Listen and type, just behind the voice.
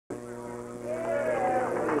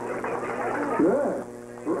Good.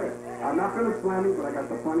 Great. I'm not going to slam you, but I got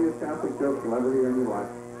the funniest Catholic joke you'll ever hear in your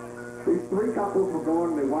life. These three couples were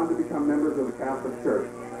going, they wanted to become members of the Catholic Church.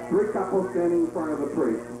 Three couples standing in front of the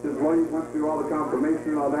priest. He says, well, you went through all the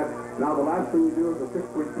confirmation and all that. Now the last thing you do is a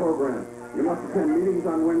 6-week program. You must attend meetings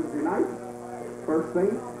on Wednesday night. First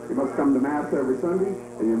thing, you must come to Mass every Sunday,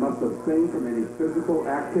 and you must abstain from any physical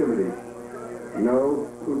activity. No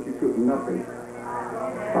hoochie-coochie, nothing.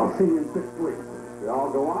 I'll see you in 6 weeks. They all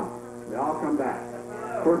go off. They all come back.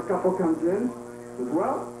 First couple comes in, says,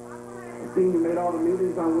 well, I've seen you made all the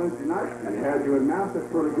meetings on Wednesday night, and had you in Mass, that's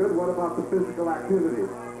pretty good. What about the physical activity?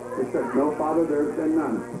 He said, no, Father, there's been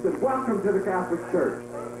none. He said, welcome to the Catholic Church.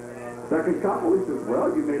 Second couple, he says,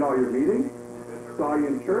 well, you made all your meetings. Saw you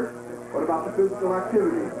in church. What about the physical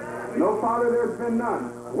activity? No, Father, there's been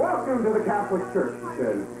none. Welcome to the Catholic Church, he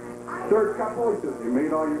said. Third couple, he says, you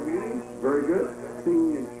made all your meetings. Very good.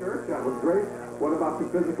 Seen you in church. That was great. What about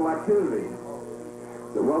the physical activity?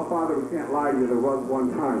 He said, well, Father, we can't lie to you. There was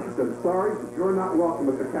one time. He said, sorry, but you're not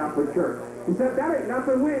welcome at the Catholic Church. He said, that ain't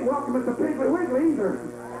nothing. We ain't welcome at the Piggly Wiggly either.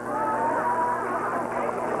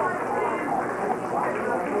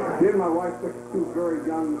 Me and my wife took 2 very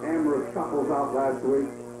young, amorous couples out last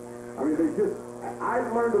week. I mean,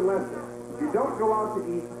 I've learned a lesson. You don't go out to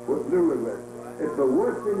eat with newlyweds. It's the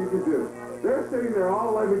worst thing you can do. They're sitting there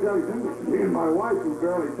all lovey-dovey. Me and my wife were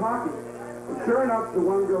barely talking. And sure enough, the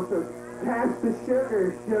one girl says, pass the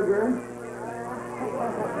sugar, sugar.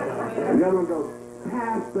 And the other one goes,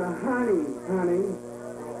 pass the honey, honey.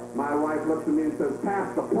 My wife looks at me and says,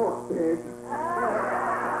 pass the pork, pig.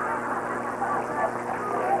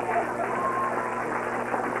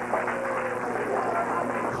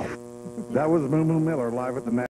 That was Moo Moo Miller live at the